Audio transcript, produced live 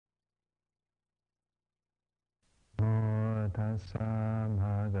tassa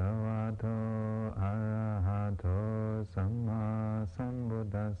bhagavato arahato samma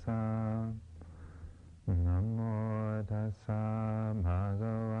sambuddhassa. Namo tassa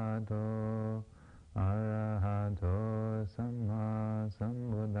bhagavato arahato samma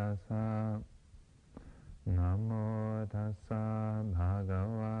sambuddhassa. Namo tassa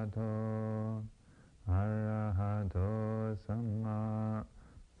bhagavato arahato samma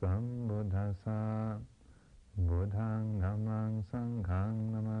sambuddhassa. Buddhang dhammang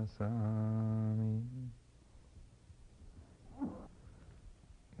sanghang namasami.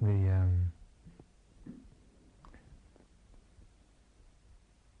 The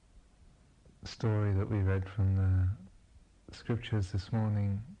story that we read from the scriptures this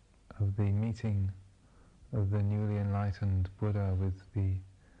morning of the meeting of the newly enlightened Buddha with the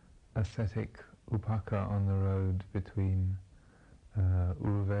ascetic Upaka on the road between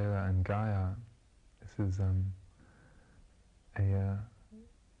Uruvela and Gaya. This is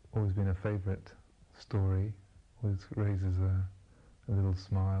always been a favorite story. Always raises a little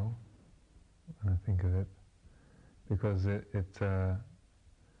smile when I think of it, because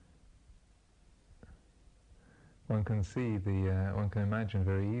one can see one can imagine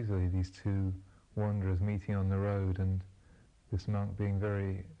very easily these two wanderers meeting on the road, and this monk being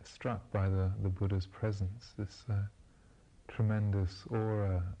very struck by the Buddha's presence, this tremendous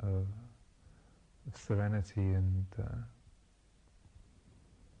aura of serenity and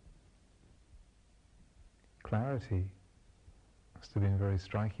clarity. Must have been very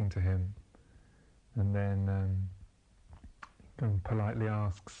striking to him. And then politely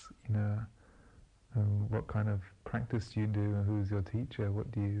asks, what kind of practice do you do? Who's your teacher? What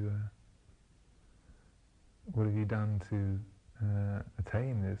have you done to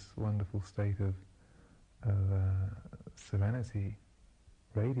attain this wonderful state of serenity,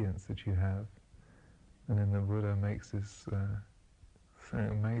 radiance that you have? And then the Buddha makes this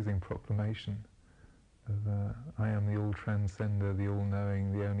amazing proclamation of I am the all-transcender, the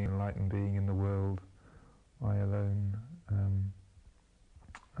all-knowing, the only enlightened being in the world. I alone am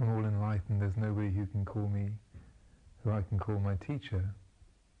all enlightened. There's nobody who I can call my teacher.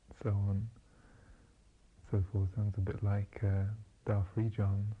 So on, so forth. Sounds a bit like Darfree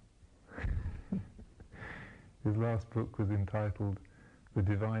John. His last book was entitled The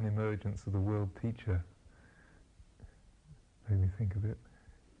Divine Emergence of the World Teacher. Made me think of it.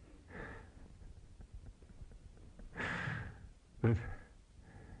 But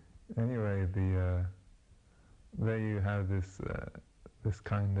anyway, there you have this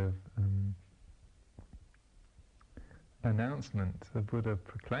kind of announcement, the Buddha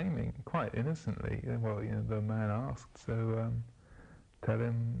proclaiming quite innocently. Well, the man asked, so tell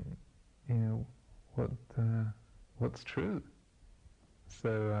him, what's true.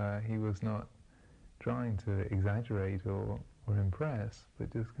 So he was not trying to exaggerate or impress, but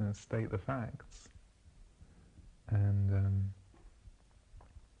just going to state the facts. And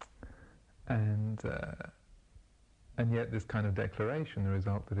yet this kind of declaration, the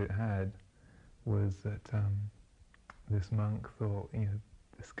result that it had was that this monk thought,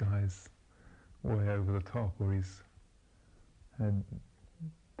 this guy's way over the top, or he's had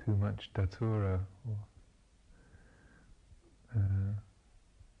too much datura, or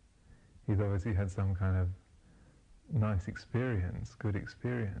he's obviously had some kind of nice experience, good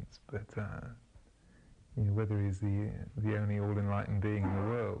experience, but whether he's the only all-enlightened being in the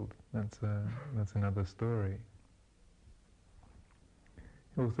world, that's another story.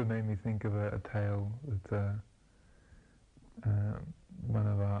 It also made me think of a tale that one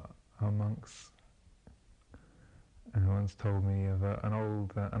of our monks once told me of an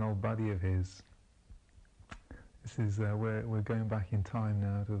old buddy of his. This is we're going back in time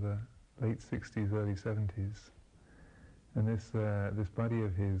now to the late 60s, early 70s, and this buddy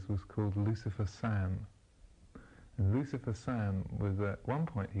of his was called Lucifer Sam. And Lucifer Sam was, at one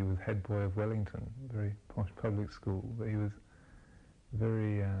point, he was head boy of Wellington, very posh public school, but he was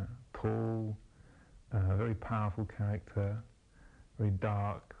very tall, very powerful character, very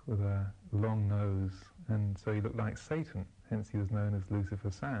dark, with a long nose, and so he looked like Satan, hence he was known as Lucifer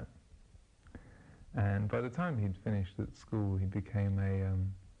Sam. And by the time he'd finished at school, he became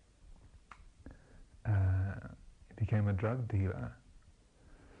a drug dealer.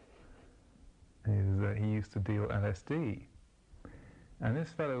 He used to deal LSD, and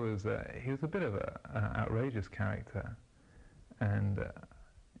this fellow was he was a bit of an outrageous character, and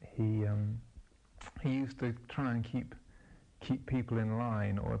he used to try and keep people in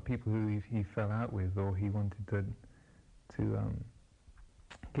line, or people who he fell out with, or he wanted to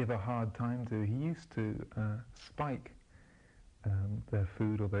give a hard time to. He used to spike their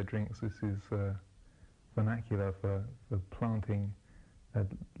food or their drinks. This is vernacular for planting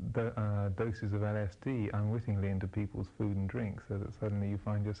doses of LSD unwittingly into people's food and drink, so that suddenly you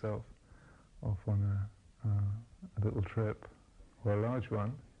find yourself off on a little trip, or a large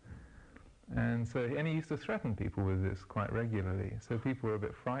one. And he used to threaten people with this quite regularly, so people were a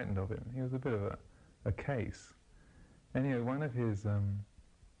bit frightened of him. He was a bit of a case. Anyway, one of his, the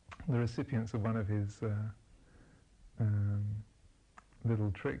recipients of one of his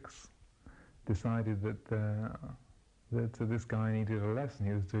little tricks decided that this guy needed a lesson.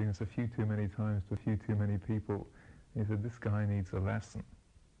 He was doing this a few too many times to a few too many people. He said, this guy needs a lesson.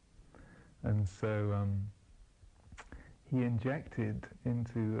 And so he injected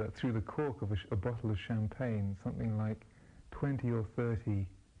into, through the cork of a bottle of champagne, something like 20 or 30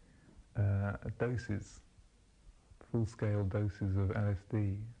 doses, full-scale doses of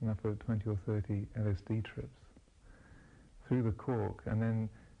LSD, enough for 20 or 30 LSD trips, through the cork, and then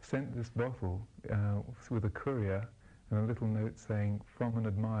sent this bottle with a courier and a little note saying, from an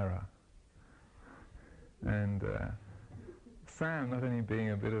admirer. And Sam, not only being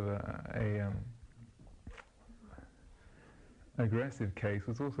a bit of a aggressive case,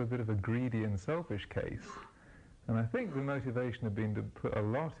 was also a bit of a greedy and selfish case. And I think the motivation had been to put a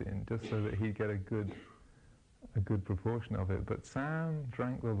lot in, just so that he'd get a good proportion of it. But Sam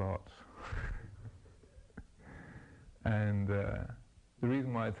drank the lot. And the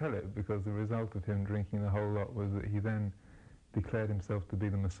reason why I tell it, because the result of him drinking the whole lot was that he then declared himself to be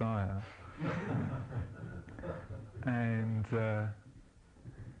the Messiah. And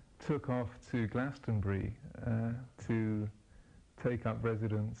took off to Glastonbury to take up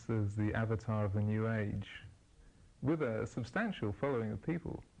residence as the avatar of the New Age, with a substantial following of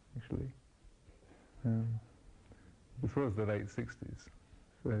people, actually. This was the late 60s.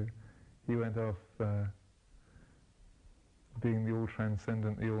 So he went off being the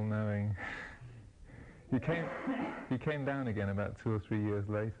all-transcendent, the all-knowing. He came down again about 2 or 3 years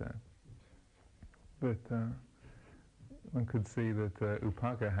later. But one could see that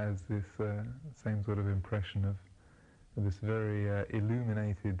Upaka has this same sort of impression of this very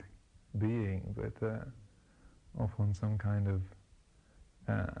illuminated being, but off on some kind of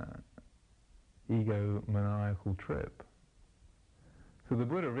egomaniacal trip. So the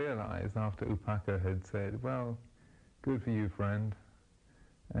Buddha realized after Upaka had said, well, good for you, friend,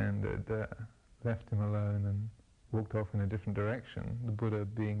 and had left him alone and walked off in a different direction. The Buddha,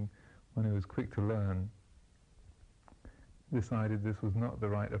 being one who was quick to learn, decided this was not the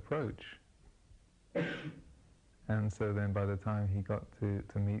right approach. And so then by the time he got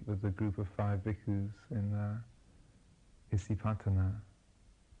to meet with the group of 5 bhikkhus in Isipatana,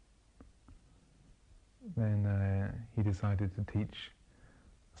 then he decided to teach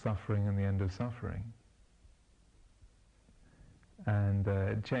suffering and the end of suffering.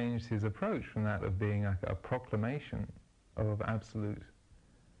 And changed his approach from that of being like a proclamation of absolute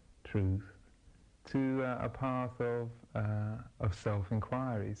truth to a path of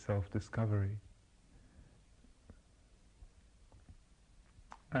self-inquiry, self-discovery.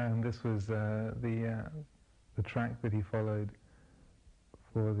 And this was the track that he followed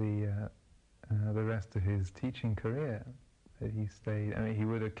for the rest of his teaching career. That he stayed. I mean, he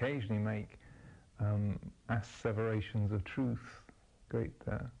would occasionally make asseverations of truth, great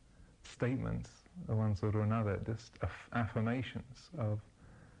statements of one sort or another, just affirmations of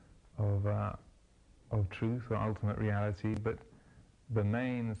truth or ultimate reality. But the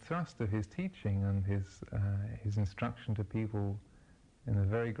main thrust of his teaching and his instruction to people, in a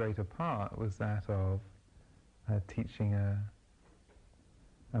very greater part, was that of teaching a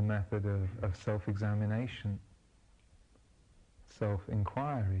method of self-examination,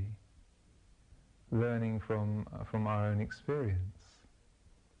 self-inquiry, learning from our own experience.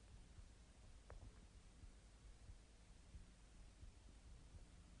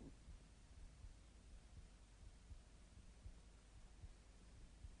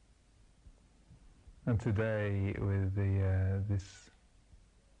 And today, with this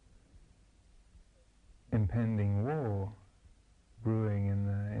impending war brewing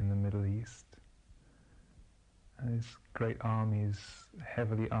in the Middle East, these great armies,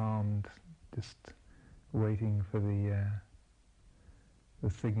 heavily armed, just waiting for the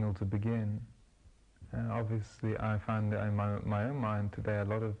signal to begin. Obviously, I find that in my own mind today a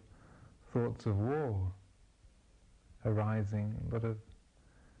lot of thoughts of war arising, a lot of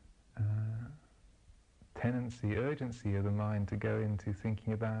tendency, urgency of the mind to go into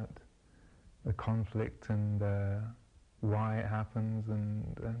thinking about the conflict and why it happens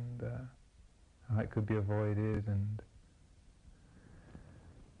and how it could be avoided. And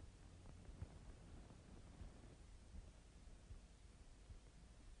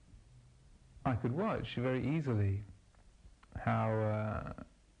I could watch very easily how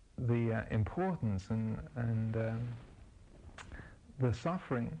the importance and the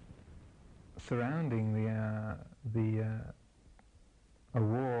suffering surrounding a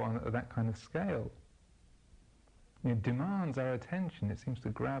war on that kind of scale, it demands our attention. It seems to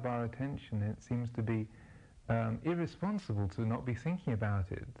grab our attention. It seems to be irresponsible to not be thinking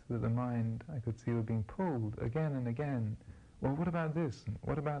about it. That the mind, I could see, were being pulled again and again. Well, what about this? And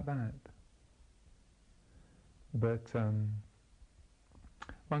what about that? But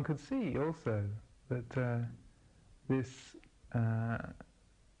one could see also that this, to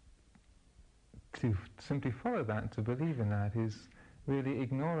simply follow that, to believe in that, is really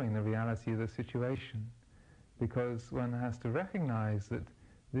ignoring the reality of the situation, because one has to recognize that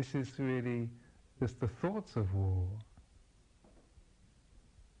this is really just the thoughts of war,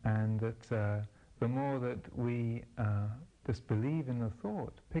 and that the more that we just believe in the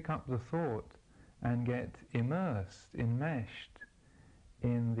thought, pick up the thought and get immersed, enmeshed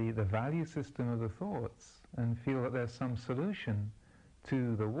in the value system of the thoughts, and feel that there's some solution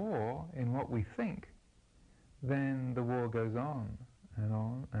to the war in what we think, then the war goes on and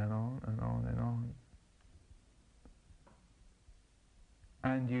on and on and on and on.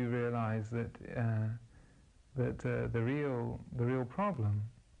 And you realize that the real problem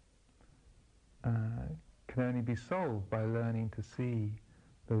can only be solved by learning to see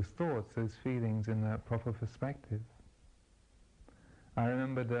those thoughts, those feelings in their proper perspective. I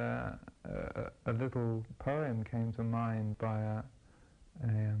remembered a little poem came to mind by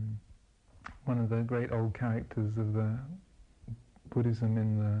one of the great old characters of the Buddhism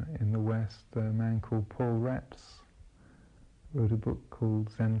in the West, a man called Paul Reps, wrote a book called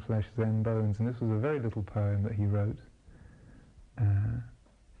Zen Flesh, Zen Bones, and this was a very little poem that he wrote,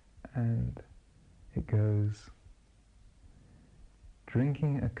 and it goes: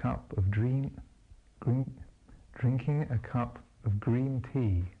 drinking a cup of green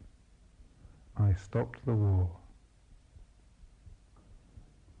tea, I stopped the war.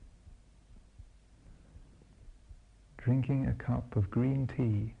 Drinking a cup of green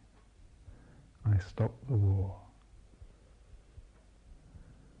tea, I stopped the war.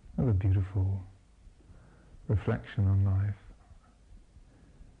 What a beautiful reflection on life.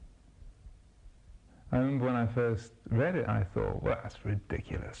 I remember when I first read it, I thought, well, that's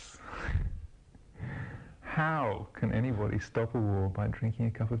ridiculous. How can anybody stop a war by drinking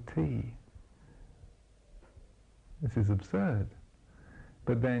a cup of tea? This is absurd.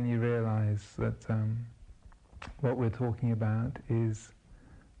 But then you realize that what we're talking about is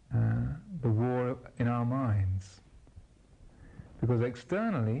the war in our minds. Because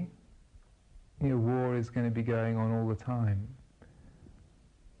externally, war is going to be going on all the time.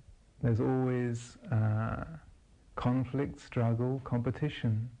 There's always conflict, struggle,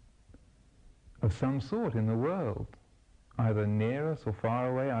 competition of some sort in the world, either near us or far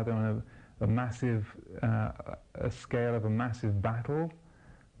away, either on a massive, a scale of a massive battle,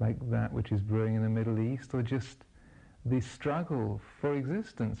 like that which is brewing in the Middle East, or just the struggle for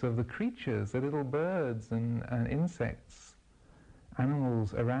existence of the creatures, the little birds and insects,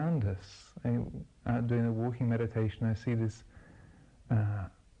 animals around us. Out doing a walking meditation, I see this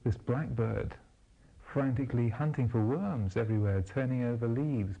blackbird frantically hunting for worms everywhere, turning over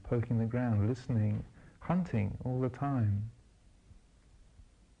leaves, poking the ground, listening, hunting all the time.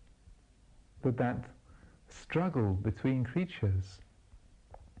 But that struggle between creatures,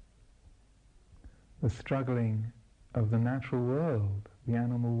 the struggling of the natural world, the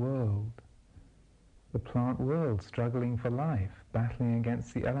animal world, the plant world, struggling for life, battling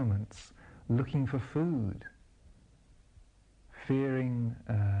against the elements, looking for food, fearing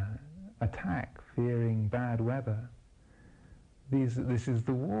attack, fearing bad weather. This is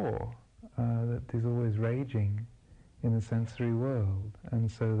the war that is always raging in the sensory world,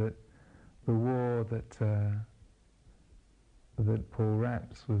 and so that the war that Paul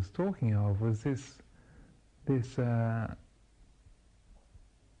Reps was talking of was this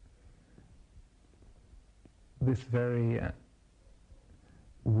very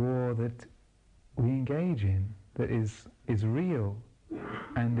war that we engage in, that is real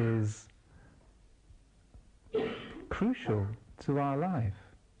and is crucial to our life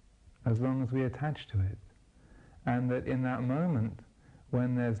as long as we attach to it. And that in that moment,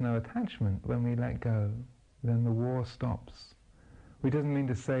 when there's no attachment, when we let go, then the war stops. Which doesn't mean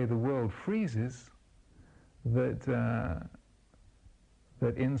to say the world freezes, that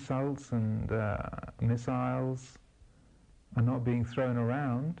insults and missiles are not being thrown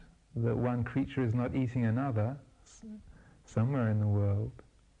around, that one creature is not eating another somewhere in the world.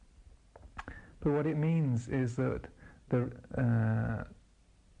 But what it means is that the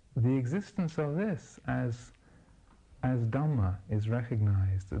the existence of this as Dhamma is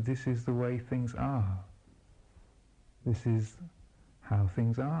recognized, that this is the way things are. This is how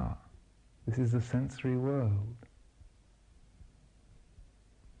things are. This is the sensory world.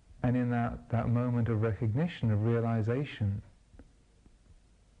 And in that moment of recognition, of realization,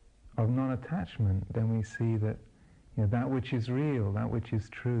 of non-attachment, then we see that that which is real, that which is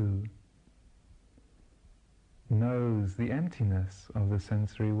true, knows the emptiness of the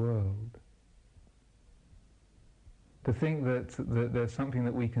sensory world. To think that there's something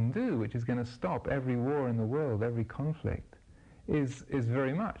that we can do which is going to stop every war in the world, every conflict, is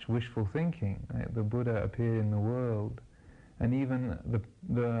very much wishful thinking. Right? The Buddha appeared in the world, and even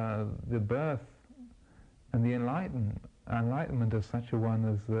the birth and the enlightenment of such a one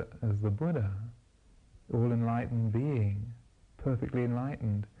as the Buddha, all enlightened being, perfectly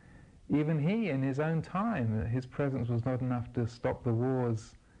enlightened, even he, in his own time, his presence was not enough to stop the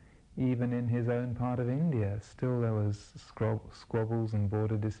wars. Even in his own part of India, still there was squabbles and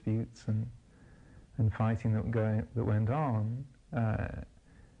border disputes and fighting that went on.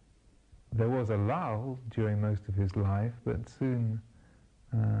 There was a lull during most of his life, but soon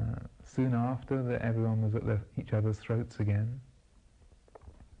after, that everyone was at each other's throats again.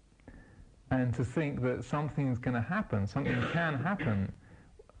 And to think that something's going to happen, something can happen,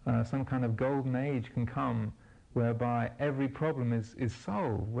 some kind of golden age can come whereby every problem is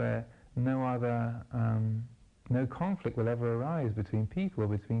solved, where no conflict will ever arise between people or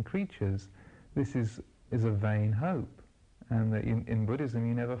between creatures. This is a vain hope, and that in Buddhism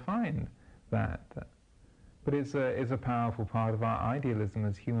you never find that. But it's a powerful part of our idealism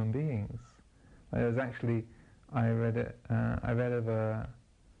as human beings. There's actually, I read of a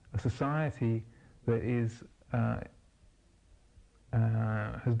society that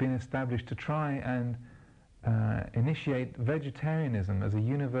has been established to try and initiate vegetarianism as a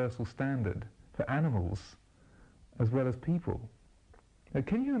universal standard for animals as well as people. Now,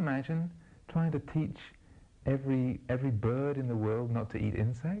 can you imagine trying to teach every bird in the world not to eat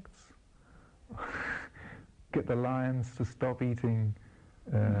insects? Get the lions to stop eating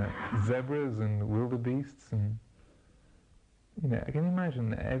zebras and wildebeests, and I can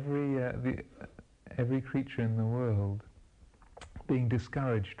imagine every creature in the world being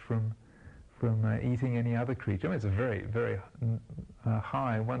discouraged from eating any other creature. I mean, it's a very, very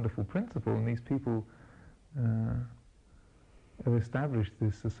high, wonderful principle, and these people have established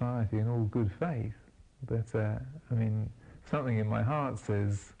this society in all good faith. But, I mean, something in my heart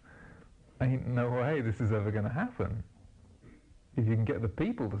says, ain't no way this is ever going to happen. If you can get the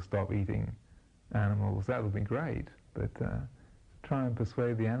people to stop eating animals, that would be great. But try and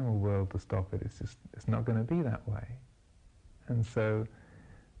persuade the animal world to stop it, it's not going to be that way. And so,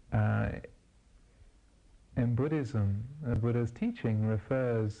 in Buddhism, the Buddha's teaching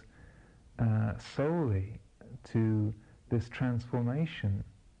refers solely to this transformation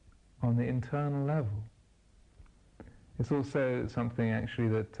on the internal level. It's also something actually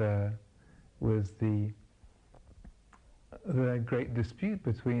that was the great dispute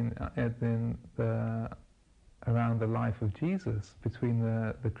between around the life of Jesus between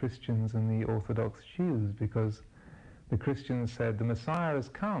the Christians and the Orthodox Jews, because the Christians said the Messiah has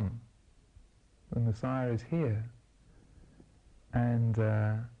come. The Messiah is here. And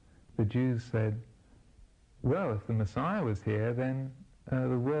the Jews said, well, if the Messiah was here, then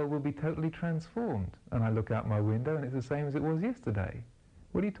the world will be totally transformed. And I look out my window and it's the same as it was yesterday.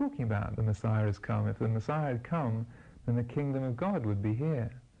 What are you talking about? The Messiah has come. If the Messiah had come, then the kingdom of God would be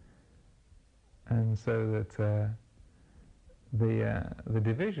here. And so that the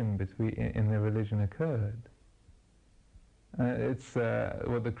division in the religion occurred. It's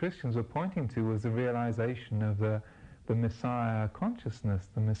what the Christians were pointing to was the realization of the Messiah consciousness,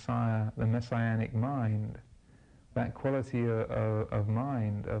 the Messianic mind, that quality of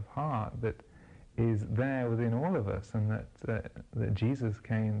mind, of heart that is there within all of us, and that Jesus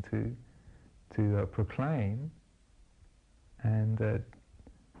came to proclaim and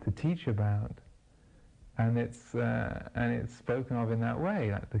to teach about, and it's spoken of in that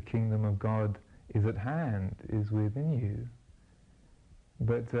way, like the kingdom of God is at hand, is within you.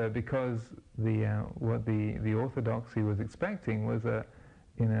 But because what the orthodoxy was expecting was a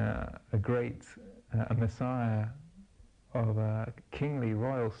great Messiah of a kingly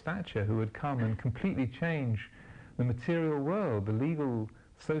royal stature who would come and completely change the material world, the legal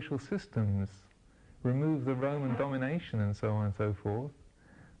social systems, remove the Roman domination and so on and so forth,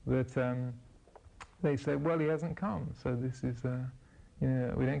 that they said, well, he hasn't come, so this is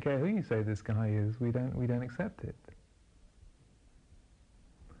we don't care who you say this guy is, we don't accept it.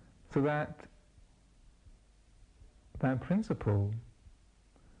 So that principle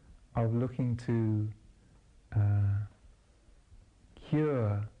of looking to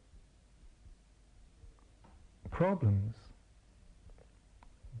cure problems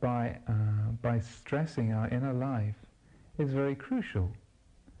by stressing our inner life is very crucial.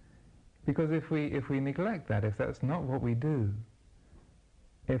 Because if we neglect that, if that's not what we do,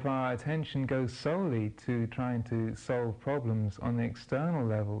 if our attention goes solely to trying to solve problems on the external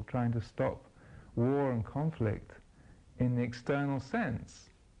level, trying to stop war and conflict in the external sense,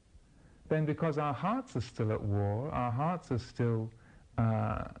 then because our hearts are still at war, our hearts are still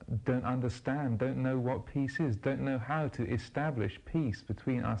don't understand, don't know what peace is, don't know how to establish peace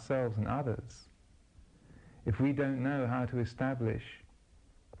between ourselves and others. If we don't know how to establish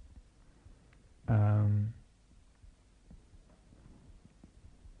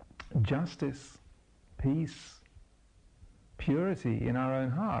justice, peace, purity in our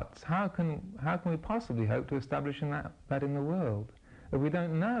own hearts, how can we possibly hope to establish that in the world? If we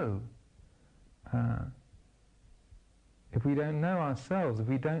don't know, if we don't know ourselves, if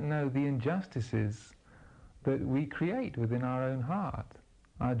we don't know the injustices that we create within our own heart,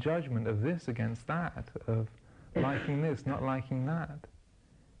 our judgment of this against that, of liking this, not liking that,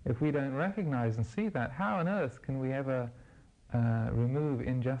 if we don't recognize and see that, how on earth can we ever remove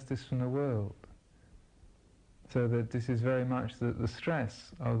injustice from the world? So that this is very much the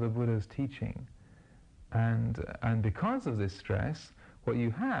stress of the Buddha's teaching. And because of this stress, what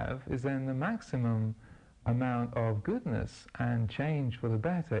you have is then the maximum amount of goodness and change for the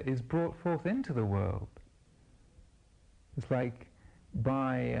better is brought forth into the world. It's like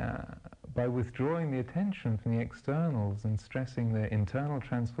by withdrawing the attention from the externals and stressing the internal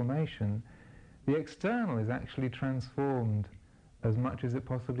transformation, the external is actually transformed as much as it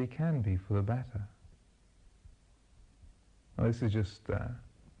possibly can be for the better. Well, this is just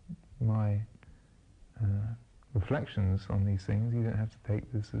my reflections on these things. You don't have to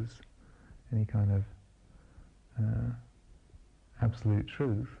take this as any kind of absolute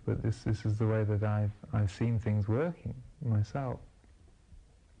truth, but this is the way that I've seen things working myself.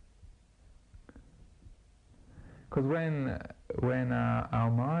 Because when our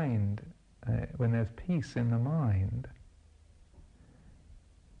mind, when there's peace in the mind,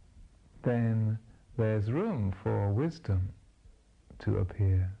 then there's room for wisdom to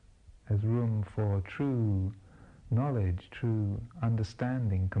appear. There's room for true knowledge, true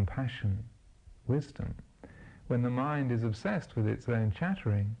understanding, compassion, wisdom. When the mind is obsessed with its own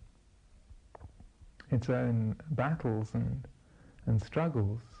chattering, its own battles and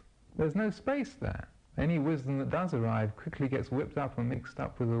struggles, there's no space there. Any wisdom that does arrive quickly gets whipped up and mixed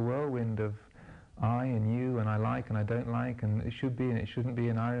up with a whirlwind of I and you and I like and I don't like and it should be and it shouldn't be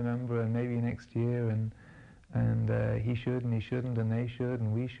and I remember and maybe next year and he should and he shouldn't and they should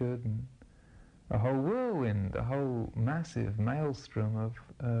and we should, and a whole whirlwind, a whole massive maelstrom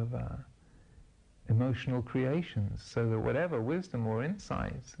of emotional creations, so that whatever wisdom or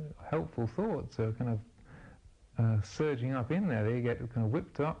insights, helpful thoughts are kind of surging up in there, they get kind of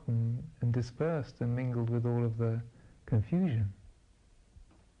whipped up and dispersed and mingled with all of the confusion.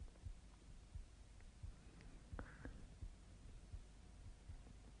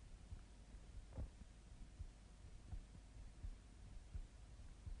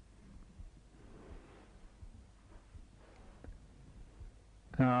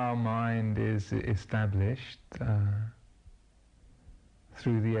 Our mind is established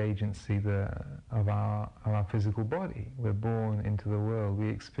through the agency of our physical body. We're born into the world. We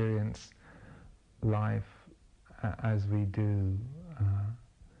experience life as we do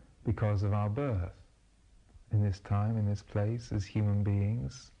because of our birth. In this time, in this place, as human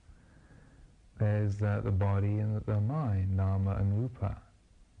beings, there's the body and the mind, nama and rupa.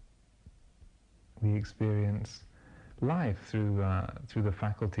 We experience life through the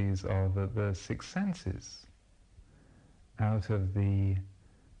faculties of the six senses, out of the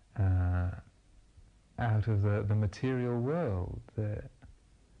material world, the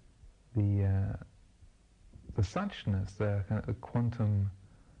suchness, the kind of quantum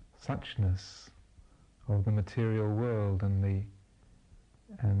suchness of the material world, and the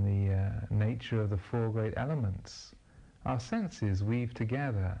nature of the four great elements. Our senses weave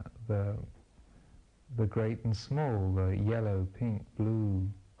together the great and small, the yellow, pink, blue,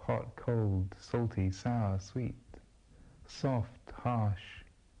 hot, cold, salty, sour, sweet, soft, harsh.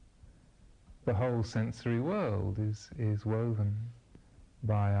 The whole sensory world is woven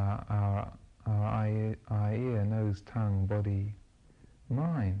by our eye, ear, nose, tongue, body,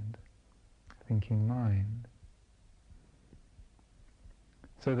 mind, thinking mind.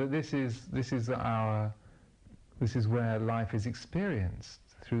 So that this is where life is experienced,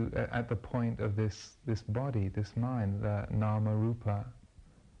 through at the point of this body, this mind, the nama rupa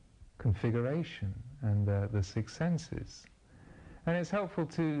configuration and the six senses. And it's helpful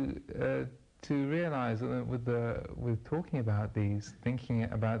to realize that with talking about these, thinking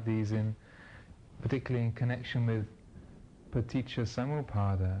about these in particularly in connection with paticca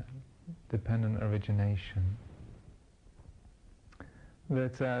samuppada, dependent origination,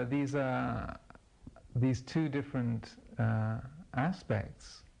 that these are these two different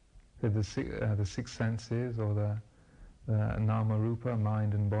aspects, the six senses, or the nama rupa,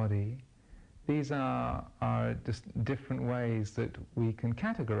 mind and body. These are just different ways that we can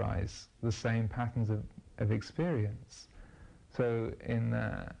categorize the same patterns of experience. So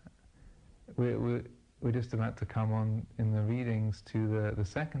we're just about to come on in the readings to the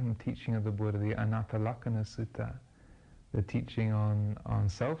second teaching of the Buddha, the Anatta Lakkhana Sutta, the teaching on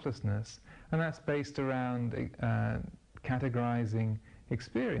selflessness, and that's based around categorizing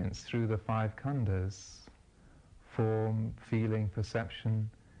experience through the five khandhas: form, feeling, perception,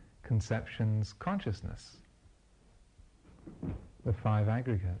 conceptions, consciousness. The five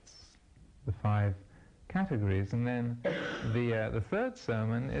aggregates, the five categories. And then the third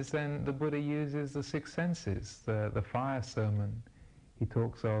sermon is then the Buddha uses the six senses, the fire sermon. He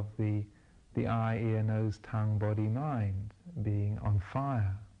talks of the eye, ear, nose, tongue, body, mind being on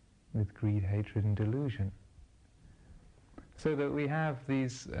fire with greed, hatred and delusion. So that we have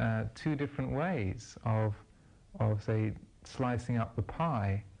these two different ways of say, slicing up the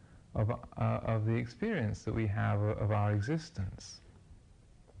pie of the experience that we have of our existence.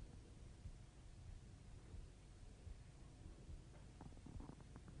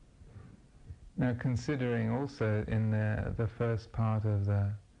 Now, considering also in the first part of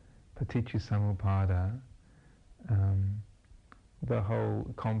the paticca samuppada, the whole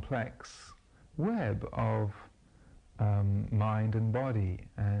complex web of mind and body,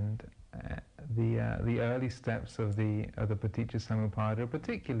 and the early steps of the paticca samuppada are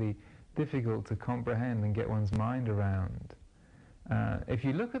particularly difficult to comprehend and get one's mind around. If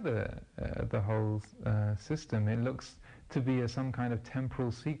you look at the whole system, it looks to be some kind of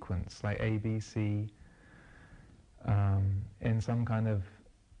temporal sequence, like ABC, in some kind of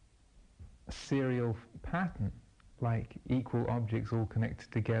serial pattern, like equal objects all connected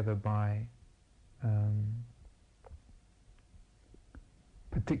together by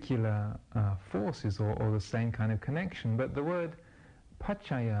particular forces or the same kind of connection. But the word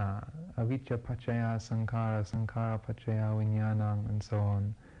paccaya, avijja paccaya sankhara, sankhara paccaya vijnanam, and so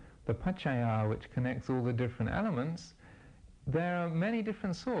on, the paccaya which connects all the different elements, there are many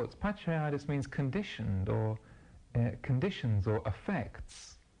different sorts. Paccaya just means conditioned, or conditions or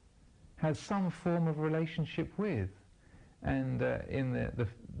effects, has some form of relationship with. And in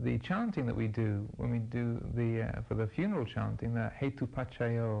the chanting that we do, when we do for the funeral chanting, the hetu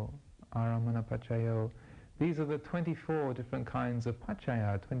paccayo, aramana paccayo, these are the 24 different kinds of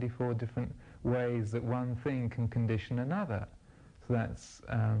paccaya, 24 different ways that one thing can condition another. So that's,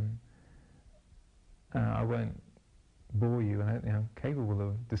 I won't bore you, and I'm capable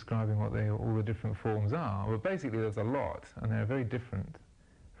of describing what all the different forms are, but basically there's a lot, and they're very different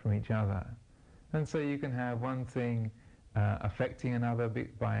from each other. And so you can have one thing affecting another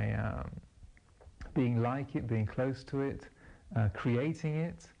by being like it, being close to it, creating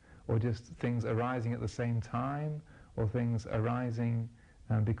it, or just things arising at the same time, or things arising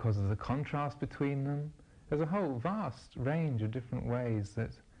because of the contrast between them. There's a whole vast range of different ways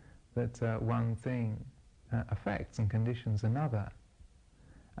that one thing affects and conditions another.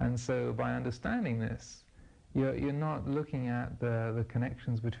 And so by understanding this, you're not looking at the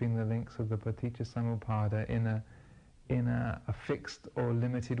connections between the links of the paticca samuppada in a fixed or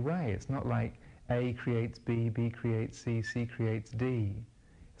limited way. It's not like A creates B, B creates C, C creates D.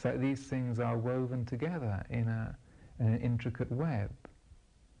 It's like these things are woven together in an intricate web.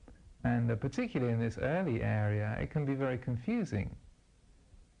 And particularly in this early area, it can be very confusing.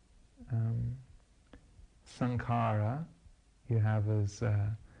 Sankhara, you have as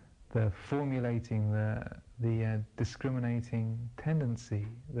the formulating, the discriminating tendency,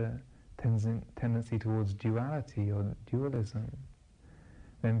 the tendency towards duality or dualism.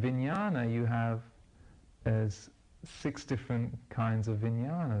 Then vijnana you have as 6 different kinds of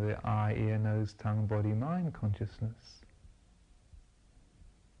vijnana: the eye, ear, nose, tongue, body, mind consciousness.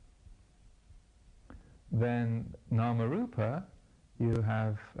 Then nama rupa, you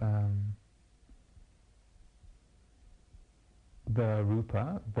have the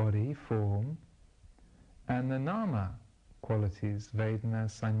rupa, body, form, and the nama qualities, vedana,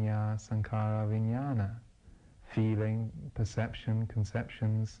 sanya, sankhara, vijnana, feeling, perception,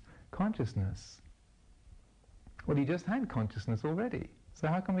 conceptions, consciousness. Well, he just had consciousness already, so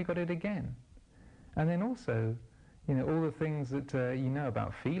how come we got it again? And then also, all the things that you know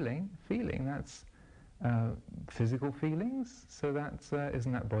about feeling, that's physical feelings, so that's,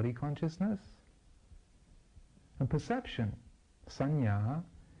 isn't that body consciousness? And perception, sanya,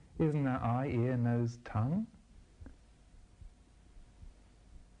 isn't that eye, ear, nose, tongue?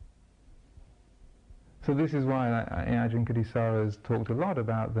 So this is why Ajahn Kadisara has talked a lot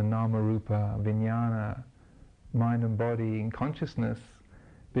about the nama-rupa, vijnana, mind and body and consciousness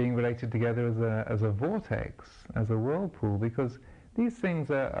being related together as a vortex, as a whirlpool, because these things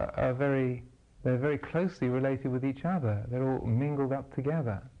are very closely related with each other. They're all mingled up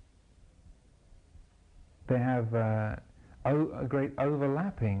together. They have a great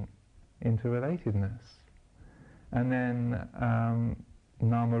overlapping interrelatedness. And then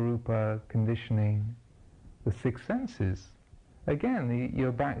nama-rupa conditioning, the six senses. Again,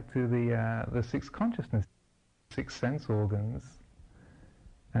 you're back to the six consciousness, six sense organs,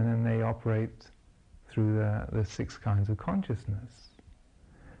 and then they operate through the six kinds of consciousness.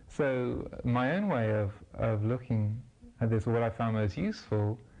 So my own way of looking at this, or what I found most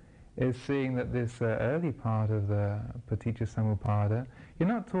useful, is seeing that this early part of the Paticca Samuppada, you're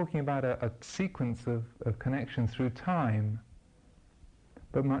not talking about a sequence of connection through time,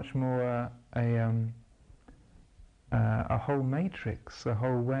 but much more a whole matrix, a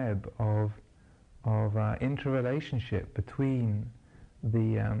whole web of interrelationship between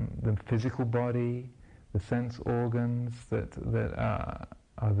the physical body, the sense organs that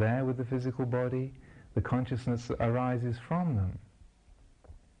are there with the physical body, the consciousness that arises from them.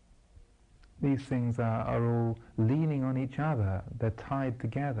 These things are all leaning on each other, they're tied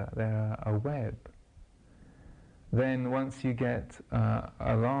together, they're a web. Then once you get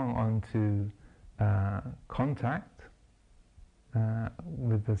along onto contact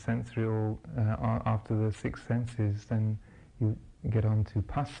with the sensorial, after the six senses, then you get on to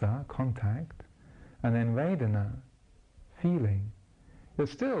phassa, contact, and then vedana, feeling. You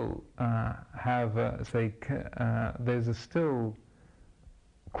still have, there's still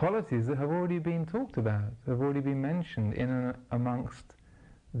qualities that have already been talked about, have already been mentioned in and amongst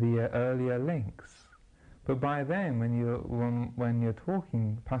the earlier links. But by then, when you're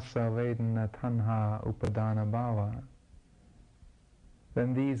talking phassa, vedana, tanha, upadana, bhava,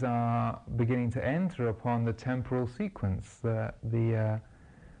 then these are beginning to enter upon the temporal sequence, the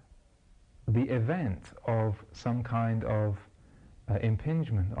event of some kind of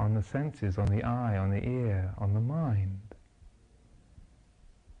impingement on the senses, on the eye, on the ear, on the mind,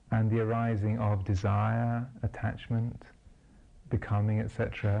 and the arising of desire, attachment, becoming,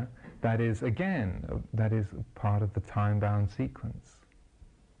 etc. That is, again, that is part of the time-bound sequence.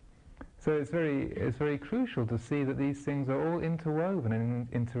 So it's very crucial to see that these things are all interwoven and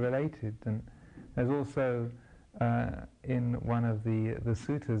interrelated. And there's also in one of the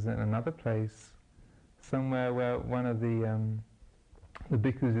suttas in another place, somewhere where one of the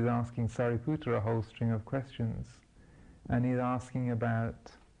bhikkhus is asking Sariputta a whole string of questions, and he's asking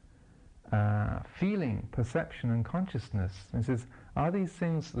about feeling, perception and consciousness. And he says, are these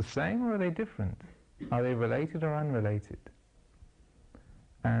things the same or are they different? Are they related or unrelated?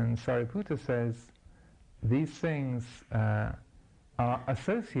 And Sariputta says, these things are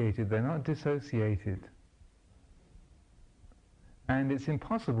associated, they're not dissociated. And it's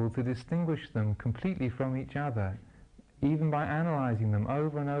impossible to distinguish them completely from each other. Even by analyzing them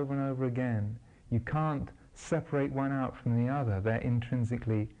over and over and over again, you can't separate one out from the other. They're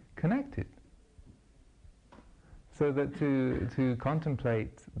intrinsically connected. So that to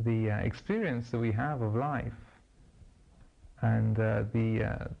contemplate the experience that we have of life and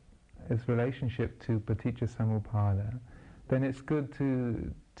its relationship to Paticca Samuppada, then it's good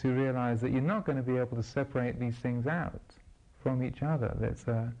to realize that you're not going to be able to separate these things out from each other. It's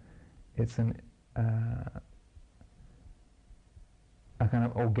a kind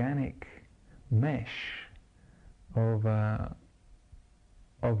of organic mesh of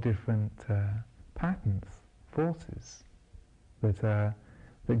different patterns, forces that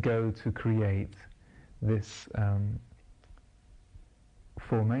go to create this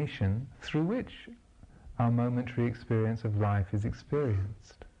formation through which our momentary experience of life is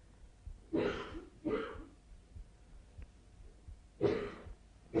experienced.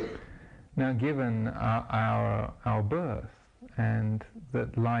 Now, given our birth, and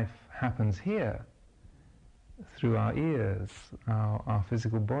that life happens here, through our ears, our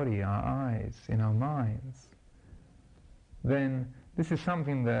physical body, our eyes, in our minds, then this is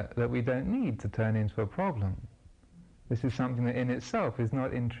something that we don't need to turn into a problem. This is something that in itself is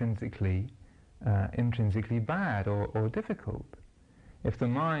not intrinsically bad or difficult. If the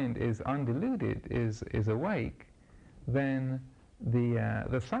mind is undiluted, is awake, then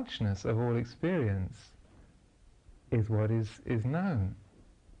the suchness of all experience is what is known.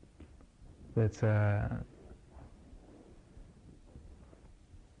 That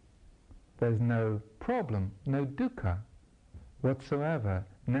there's no problem, no dukkha whatsoever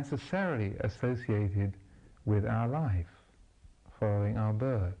necessarily associated with our life following our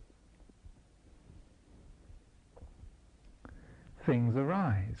birth. Things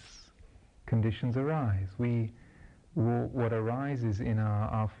arise, conditions arise. What arises in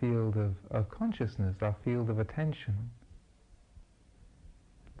our field of consciousness, our field of attention,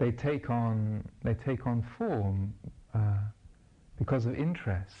 they take on form because of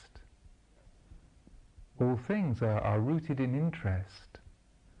interest. All things are rooted in interest,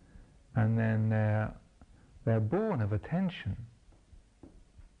 and then they're born of attention.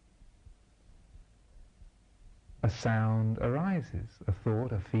 A sound arises, a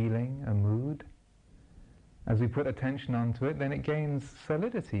thought, a feeling, a mood. As we put attention onto it, then it gains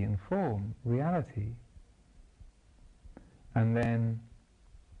solidity and form, reality. And then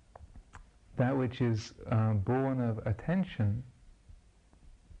that which is born of attention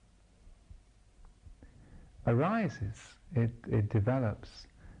arises, it develops,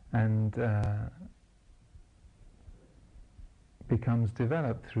 and becomes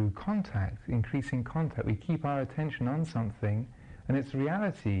developed through contact, increasing contact. We keep our attention on something, and its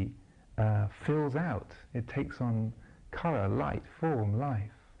reality fills out. It takes on colour, light, form,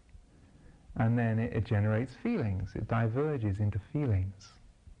 life. And then it generates feelings. It diverges into feelings.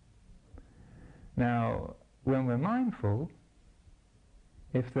 Now, when we're mindful,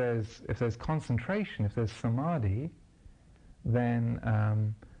 if there's concentration, if there's samadhi, then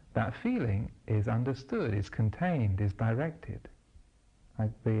that feeling is understood, is contained, is directed.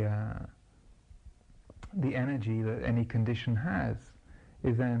 Like the energy that any condition has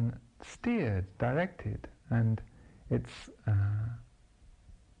is then steered, directed, and it's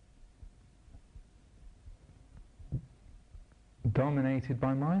dominated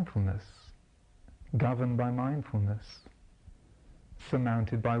by mindfulness, governed by mindfulness,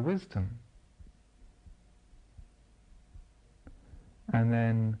 surmounted by wisdom. And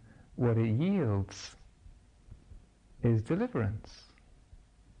then what it yields is deliverance,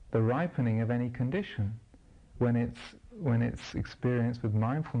 the ripening of any condition. When it's experienced with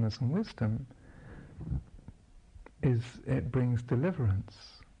mindfulness and wisdom, it brings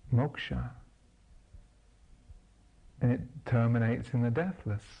deliverance, moksha, and it terminates in the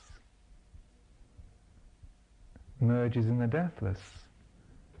deathless, merges in the deathless,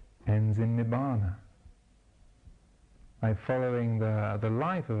 ends in nibbana. By following the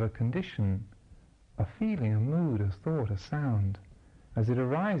life of a condition, a feeling, a mood, a thought, a sound, as it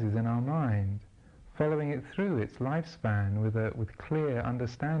arises in our mind, following it through its lifespan with clear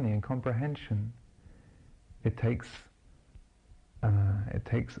understanding and comprehension, it takes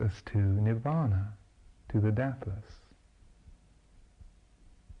us to nibbana, to the deathless.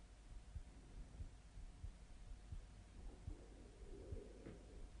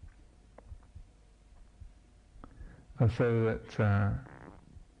 So that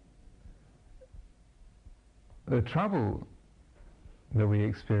the trouble that we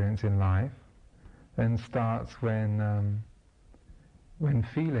experience in life then starts when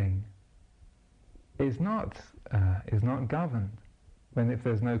feeling is not governed. If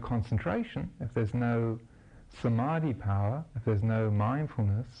there's no concentration, if there's no samadhi power, if there's no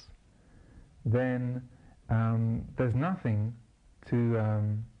mindfulness, then there's nothing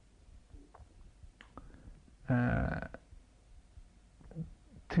to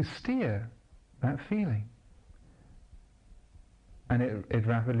steer that feeling. And it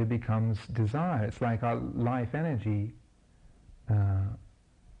rapidly becomes desire. It's like our life energy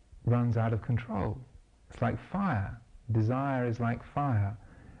runs out of control. It's like fire. Desire is like fire.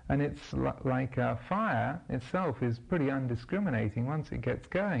 And it's like fire itself is pretty undiscriminating. Once it gets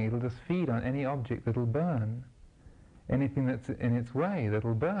going, it'll just feed on any object that'll burn. Anything that's in its way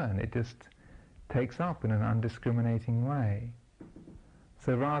that'll burn, it just takes up in an undiscriminating way.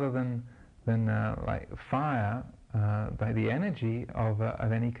 So rather than like fire, by the energy of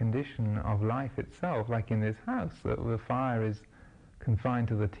any condition of life itself, like in this house, the fire is confined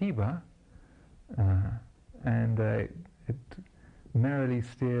to the tiba, and it merrily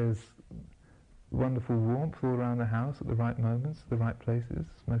steers wonderful warmth all around the house at the right moments, the right places,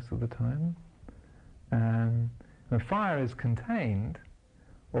 most of the time. When fire is contained,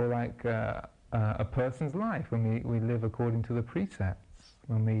 or like a person's life, when we live according to the precepts,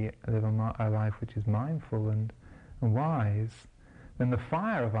 when we live a life which is mindful and wise, then the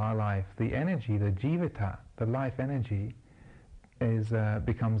fire of our life, the energy, the jivita, the life energy,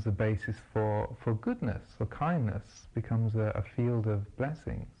 becomes the basis for goodness, for kindness, becomes a field of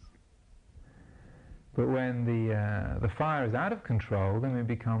blessings. But when the fire is out of control, then we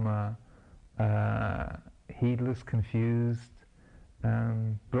become a heedless, confused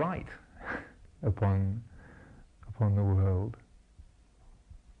blight upon the world.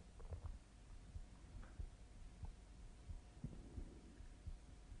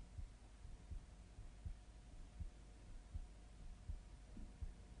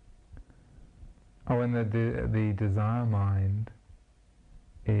 Oh, and the desire mind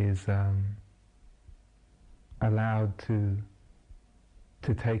is allowed to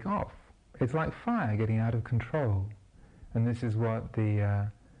take off. It's like fire getting out of control, and this is what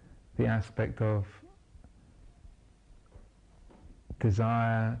the aspect of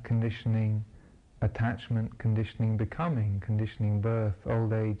desire, conditioning, attachment, conditioning, becoming, conditioning, birth,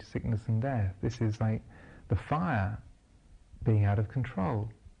 old age, sickness, and death. This is like the fire being out of control.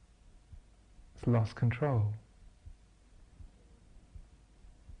 It's lost control.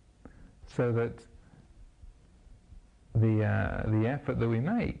 So that the effort that we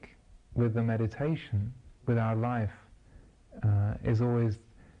make with the meditation, with our life, is always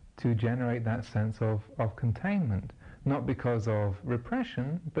to generate that sense of containment. Not because of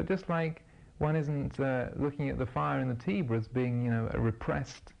repression, but just like one isn't looking at the fire in the Tiber as being, a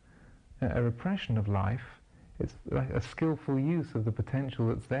repression of life. It's like a skillful use of the potential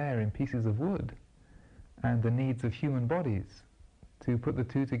that's there in pieces of wood and the needs of human bodies. To put the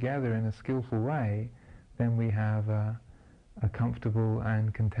two together in a skillful way, then we have a comfortable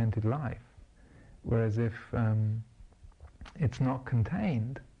and contented life. Whereas if it's not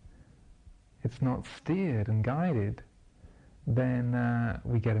contained, it's not steered and guided, then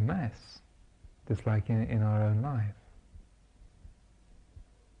we get a mess, just like in our own life.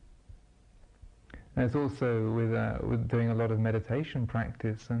 And it's also with doing a lot of meditation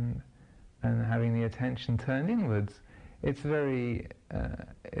practice and having the attention turned inwards. It's very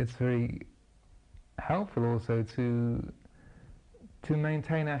helpful also to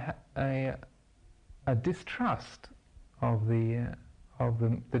maintain a distrust of the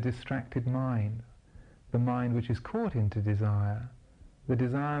distracted mind, the mind which is caught into desire. The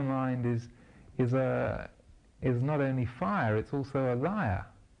desire mind is not only fire; it's also a liar.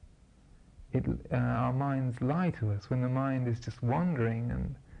 Our minds lie to us when the mind is just wandering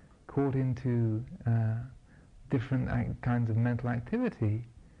and caught into different kinds of mental activity.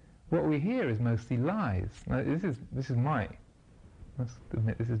 What we hear is mostly lies. Now, this is my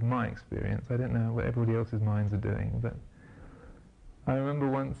experience. I don't know what everybody else's minds are doing, but I remember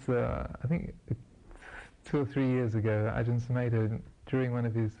once, I think 2 or 3 years ago, Ajahn, during one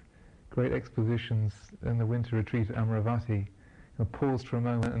of his great expositions in the winter retreat at Amaro, paused for a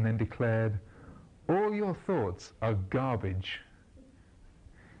moment and then declared, "All your thoughts are garbage."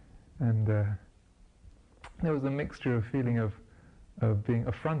 And there was a mixture of feeling of being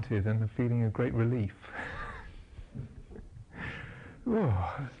affronted and a feeling of great relief.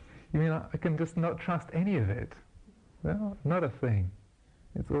 Oh, you mean I can just not trust any of it? Well, not a thing.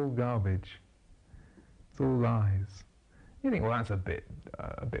 It's all garbage. It's all lies. You think, well, that's a bit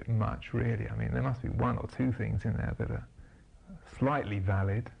much, really. I mean, there must be 1 or 2 things in there that are slightly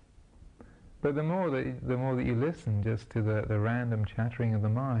valid. But the more that you listen just to the random chattering of the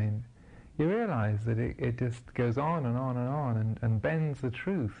mind, you realize that it just goes on and on and on and bends the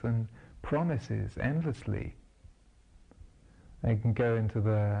truth and promises endlessly. They can go into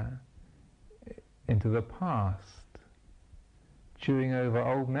the past, chewing over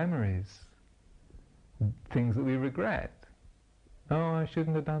old memories, things that we regret. Oh, I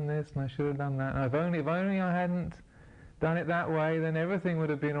shouldn't have done this and I should have done that. And if only I hadn't done it that way, then everything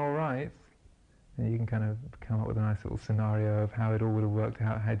would have been all right. And you can kind of come up with a nice little scenario of how it all would have worked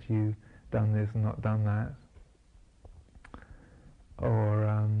out had you done this and not done that. Or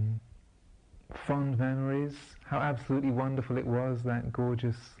fond memories, how absolutely wonderful it was, that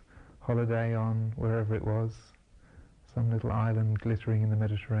gorgeous holiday on wherever it was, some little island glittering in the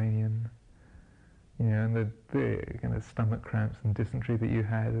Mediterranean. And the kind of stomach cramps and dysentery that you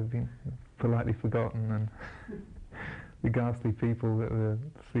had have been politely forgotten, and the ghastly people that were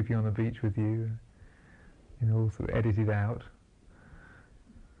sleeping on the beach with you, all sort of edited out,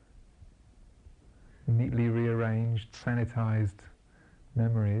 neatly rearranged, sanitized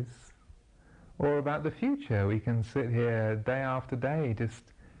memories. Or about the future, we can sit here day after day just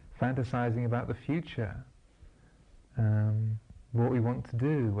fantasizing about the future, what we want to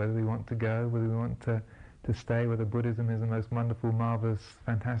do, whether we want to go, whether we want to stay, whether Buddhism is the most wonderful, marvelous,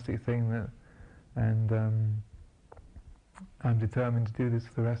 fantastic thing and I'm determined to do this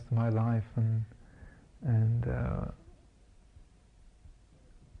for the rest of my life,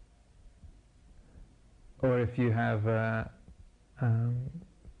 or if you have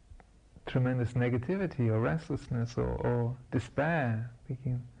tremendous negativity or restlessness or despair,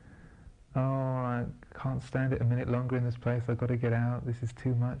 thinking, oh, I can't stand it a minute longer in this place, I've got to get out, this is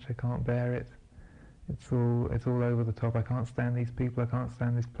too much, I can't bear it, it's all over the top, I can't stand these people, I can't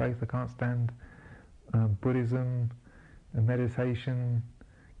stand this place, I can't stand Buddhism, meditation,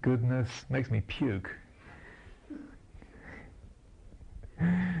 goodness, makes me puke.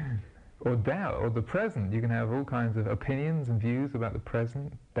 Or doubt, or the present. You can have all kinds of opinions and views about the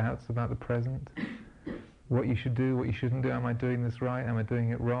present, doubts about the present, what you should do, what you shouldn't do, am I doing this right, am I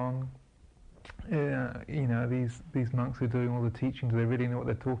doing it wrong? You know, these monks who are doing all the teaching, do they really know what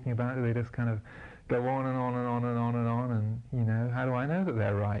they're talking about? Do they just kind of go on and on and on and on and on, and, you know, how do I know that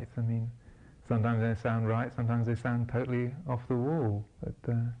they're right? I mean, sometimes they sound right, sometimes they sound totally off the wall, but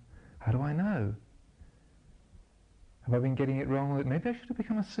how do I know? Have I been getting it wrong? Maybe I should have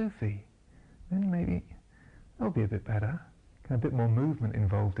become a Sufi. Then maybe that'll be a bit better. A bit more movement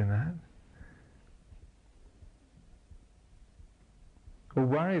involved in that. Or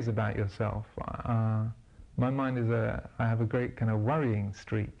worries about yourself. My mind is I have a great kind of worrying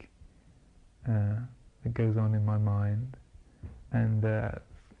streak that goes on in my mind, and the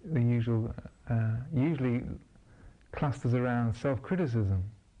usual usually clusters around self-criticism.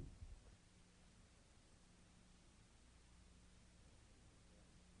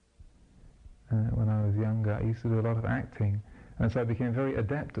 When I was younger, I used to do a lot of acting, and so I became very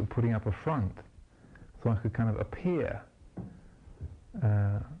adept at putting up a front, so I could kind of appear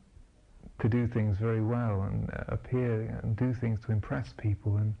to do things very well, and appear and do things to impress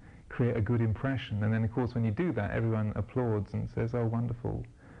people and create a good impression. And then, of course, when you do that, everyone applauds and says, "Oh, wonderful,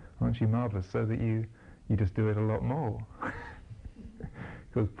 aren't you marvelous?" So that you just do it a lot more,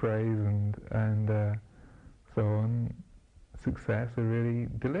 because praise and so on, success are really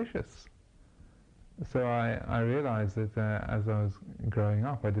delicious. So I realized that as I was growing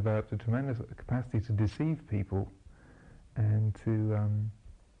up, I developed a tremendous capacity to deceive people, and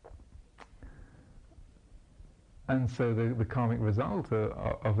so the karmic result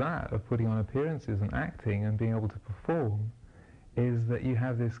of that, of putting on appearances and acting and being able to perform, is that you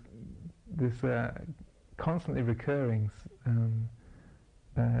have this constantly recurring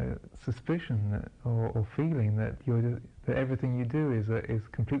suspicion or feeling that that everything you do is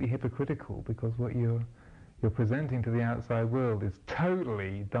completely hypocritical, because what you're presenting to the outside world is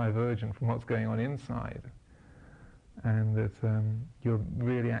totally divergent from what's going on inside, and that you're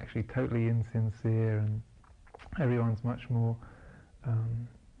really actually totally insincere, and everyone's much more kind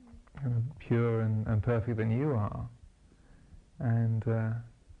of pure and perfect than you are, and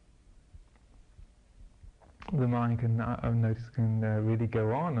the mind can, I've noticed, can really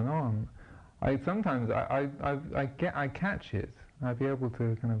go on and on. Sometimes I catch it. I'd be able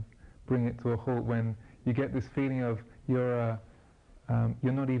to kind of bring it to a halt when you get this feeling of you're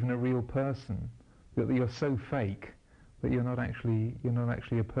not even a real person, that you're so fake that you're not actually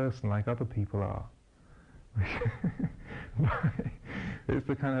a person like other people are. It's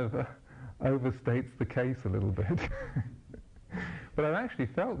the kind of overstates the case a little bit. But I've actually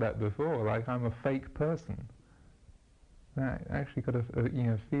felt that before, like I'm a fake person. I actually got a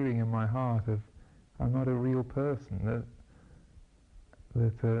feeling in my heart of I'm not a real person.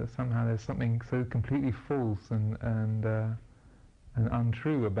 That somehow there's something so completely false and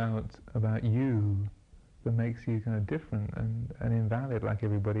untrue about you that makes you kind of different and invalid like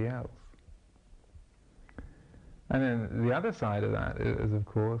everybody else. And then the other side of that is, of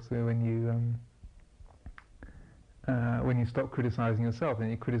course, when you stop criticizing yourself, then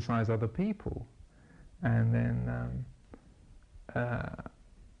you criticize other people, and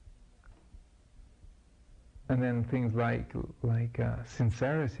then things like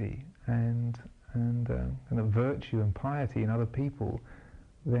sincerity and kind of virtue and piety in other people,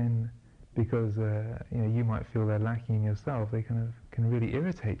 then because you might feel they're lacking in yourself, they kind of can really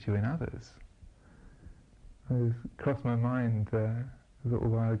irritate you in others. It crossed my mind a little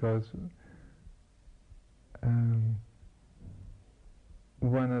while ago.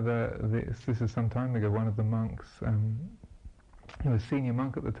 This is some time ago. One of the monks, he was a senior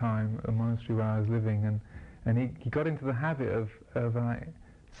monk at the time, a monastery where I was living, and he got into the habit of like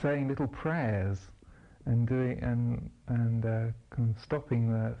saying little prayers and doing and kind of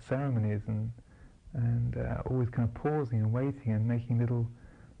stopping the ceremonies and always kind of pausing and waiting and making little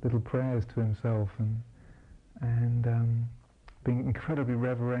prayers to himself and being incredibly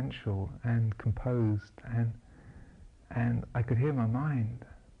reverential and composed, and I could hear my mind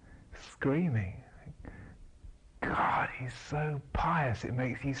screaming, God, he's so pious, it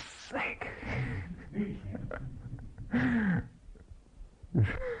makes you sick.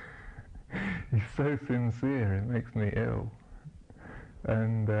 He's so sincere, it makes me ill.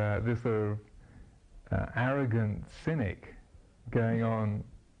 and this sort of arrogant cynic going on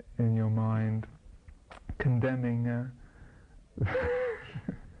in your mind, condemning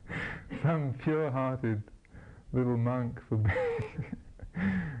some pure-hearted little monk for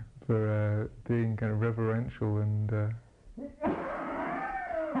being kind of reverential and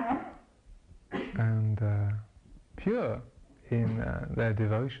pure in their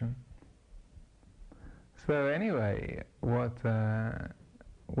devotion. So anyway, what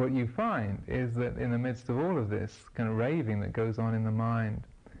you find is that in the midst of all of this kind of raving that goes on in the mind,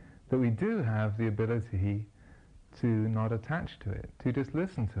 that we do have the ability to not attach to it, to just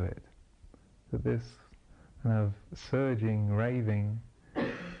listen to it. That this kind of surging, raving,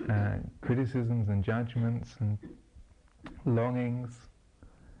 criticisms and judgments and longings,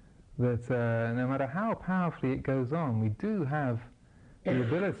 that no matter how powerfully it goes on, we do have the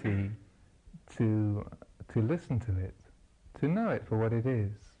ability to listen to it, to know it for what it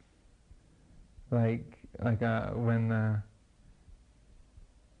is. Like when the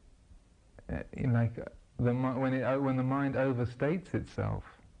mind overstates itself,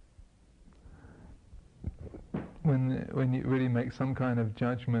 when you really make some kind of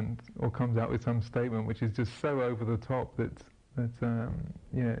judgment or comes out with some statement which is just so over the top that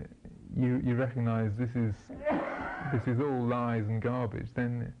you recognise this is all lies and garbage,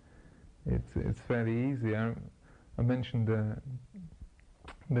 then it's fairly easy. I mentioned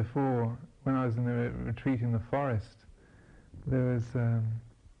before, when I was in the retreat in the forest, there was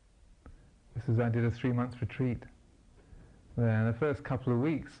I did a 3-month retreat there, and the first couple of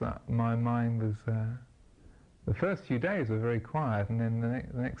weeks my mind was the first few days were very quiet, and then the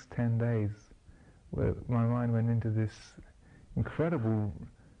next 10 days my mind went into this incredible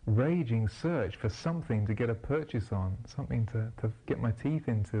raging search for something to get a purchase on, something to get my teeth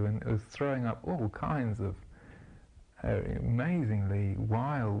into, and it was throwing up all kinds of amazingly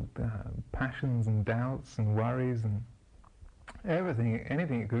wild passions and doubts and worries and everything,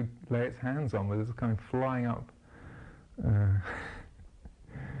 anything it could lay its hands on was kind of flying up,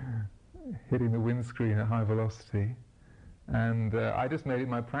 hitting the windscreen at high velocity. And I just made it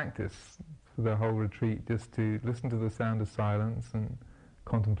my practice for the whole retreat just to listen to the sound of silence and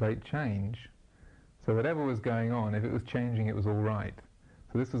contemplate change. So whatever was going on, if it was changing, it was all right.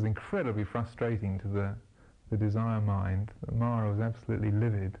 So this was incredibly frustrating to the desire mind. Amaro was absolutely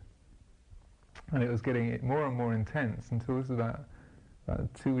livid. And it was getting more and more intense until this was about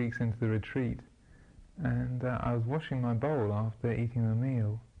 2 weeks into the retreat. And I was washing my bowl after eating the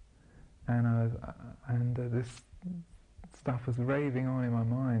meal, and this stuff was raving on in my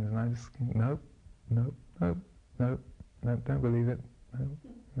mind, and I just nope, don't believe it,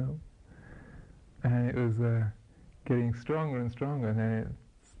 no. And it was getting stronger and stronger, and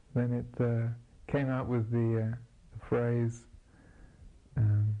then it came out with the phrase,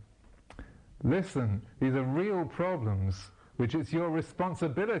 listen, these are real problems which it's your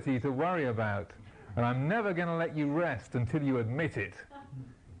responsibility to worry about, and I'm never going to let you rest until you admit it,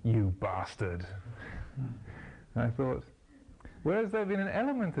 you bastard. And I thought, whereas there had been an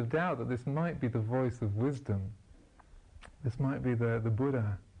element of doubt that this might be the voice of wisdom, this might be the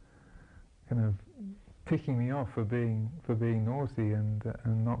Buddha kind of ticking me off for being naughty and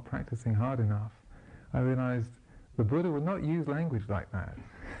not practicing hard enough, I realized the Buddha would not use language like that.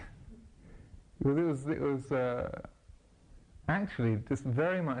 It was actually just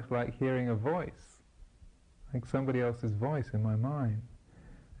very much like hearing a voice, like somebody else's voice in my mind.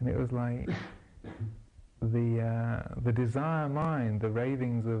 And it was like the desire mind, the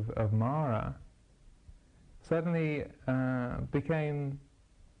ravings of Mara, suddenly became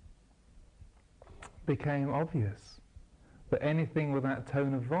obvious. That anything with that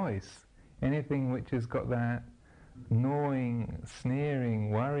tone of voice, anything which has got that gnawing, sneering,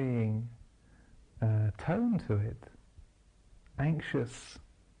 worrying tone to it, anxious,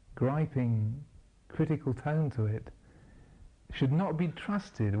 griping, critical tone to it, should not be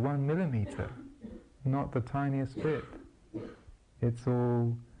trusted 1 millimeter, not the tiniest bit. It's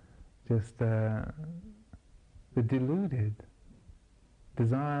all just the deluded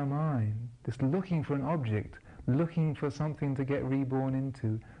desire mind, just looking for an object, looking for something to get reborn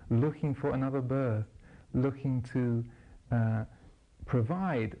into, looking for another birth, looking to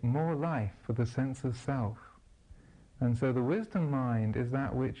provide more life for the sense of self. And so the wisdom mind is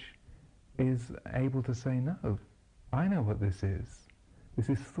that which is able to say, no, I know what this is. This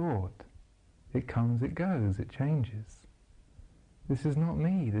is thought. It comes, it goes, it changes. This is not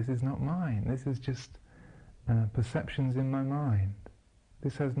me, this is not mine, this is just perceptions in my mind.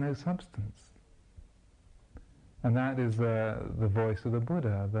 This has no substance. And that is the voice of the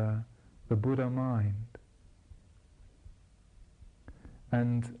Buddha, the Buddha mind.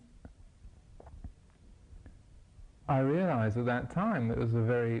 And I realized at that time it was a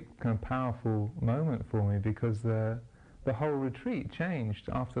very kind of powerful moment for me, because the whole retreat changed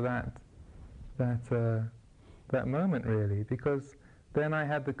after that moment, really, because then I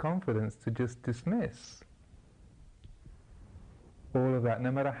had the confidence to just dismiss all of that,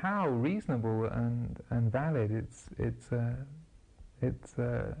 no matter how reasonable and valid its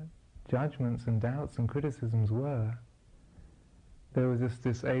judgments and doubts and criticisms were. There was just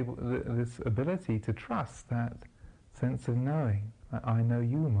this ability to trust that sense of knowing. I know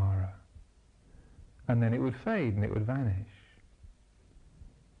you, Mara. And then it would fade and it would vanish.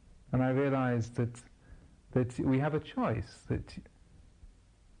 And I realized that we have a choice, that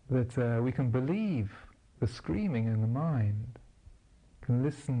we can believe the screaming in the mind.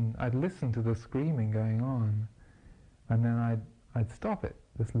 I'd listen to the screaming going on, and then I'd stop it,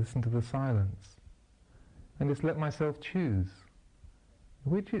 just listen to the silence, and just let myself choose.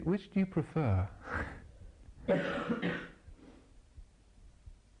 Which do you prefer?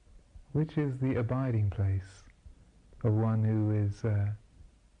 Which is the abiding place of one who is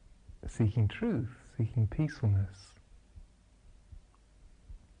seeking truth, seeking peacefulness?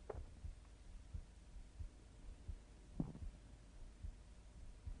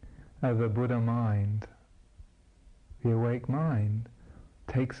 The Buddha mind, the awake mind,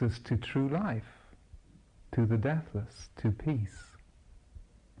 takes us to true life, to the deathless, to peace.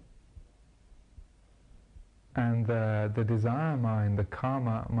 And the desire mind, the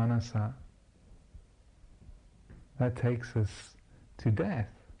karma manasa, that takes us to death,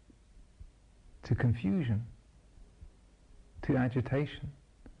 to confusion, to agitation.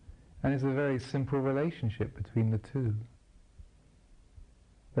 And it's a very simple relationship between the two.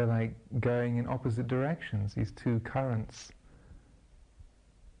 They're like going in opposite directions, these two currents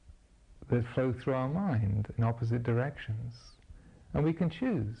that flow through our mind in opposite directions. And we can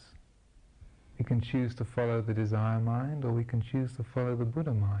choose. We can choose to follow the desire mind, or we can choose to follow the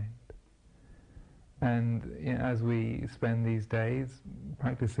Buddha mind. And as we spend these days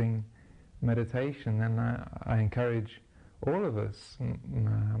practicing meditation, then I encourage all of us,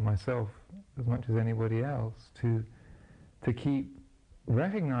 myself as much as anybody else, to keep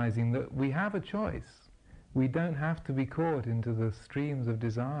recognizing that we have a choice. We don't have to be caught into the streams of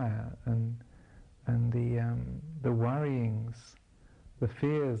desire and the worryings, the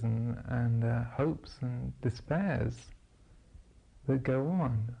fears and hopes and despairs that go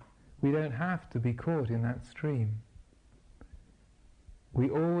on. We don't have to be caught in that stream.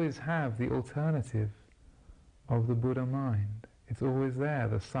 We always have the alternative of the Buddha mind. It's always there.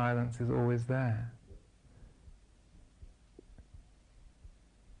 The silence is always there.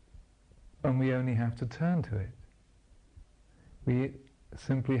 And we only have to turn to it. We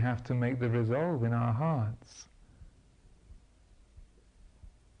simply have to make the resolve in our hearts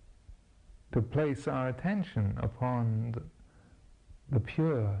to place our attention upon the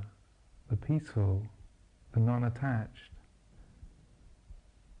pure, the peaceful, the non-attached,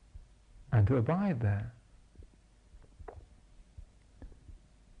 and to abide there.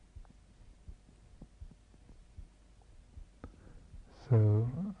 So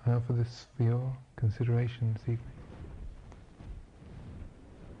I offer this for your consideration this evening.